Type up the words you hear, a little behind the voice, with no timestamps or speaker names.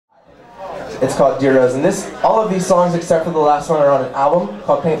It's called Dear Rose, and all of these songs except for the last one are on an album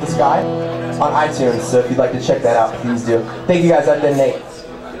called Paint the Sky on iTunes, so if you'd like to check that out, please do. Thank you guys, I've been Nate.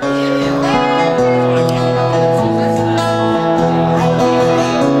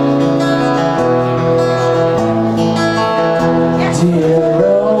 Dear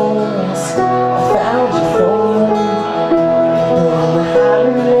Rose, I found your thorn, been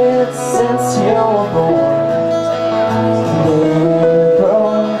hiding it since you were born.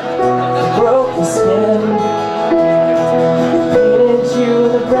 Broke the skin, painted you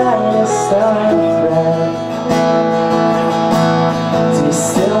the brightest of red. Do you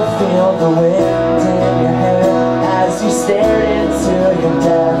still feel the wind in your hair as you stared into your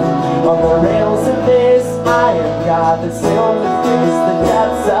death? On the rails of this iron god that still face the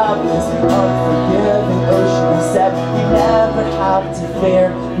depths of this unforgiving ocean, except you never have to fear,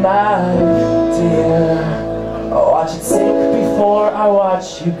 my dear. I'll watch it sink before I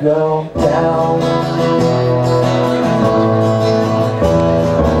watch you go down.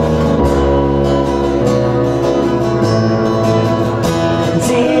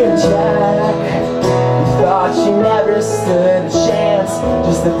 Dear Jack, you thought you never stood a chance,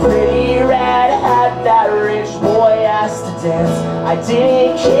 just the pretty redhead that rich boy asked to dance. I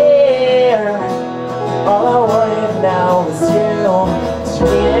didn't care, all I wanted now was you. To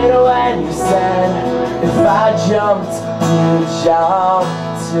mean it when you said, if I jumped, you'd jump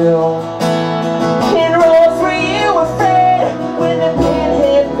too. In roles were you afraid when the pen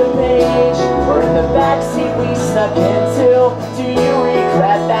hit the page, or in the backseat we snuck into? Do you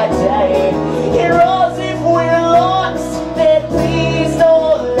regret that day? In roles if we're lost, then please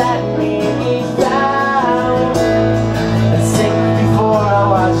don't let me be found, and sink before I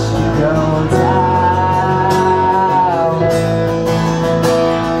watch you go down.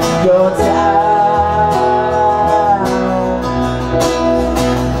 Go down.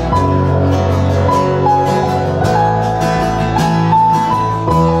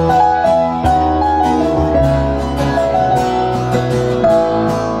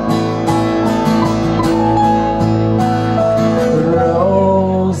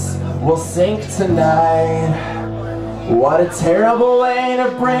 We'll sink tonight. What a terrible way to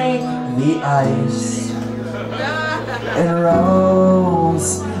break the ice. And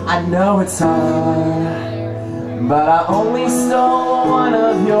Rose, I know it's hard, but I only stole one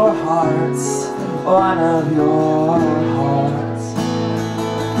of your hearts, one of your hearts.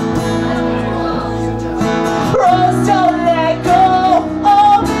 Rose, don't let go,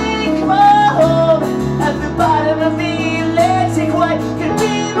 I'll make my home at the bottom of the Atlantic. What could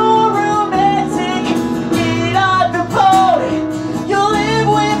be more romantic? Get on the boat, you'll live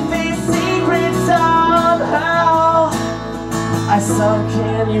with this secret somehow. I sunk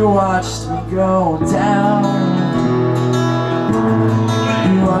in, you watched me go down.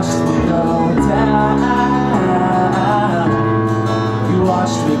 You watched me go down. You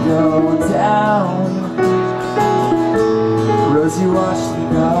watched me go down. Rose, you watched me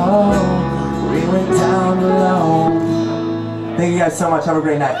go. We went down below. Thank you guys so much. Have a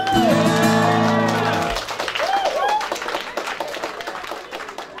great night.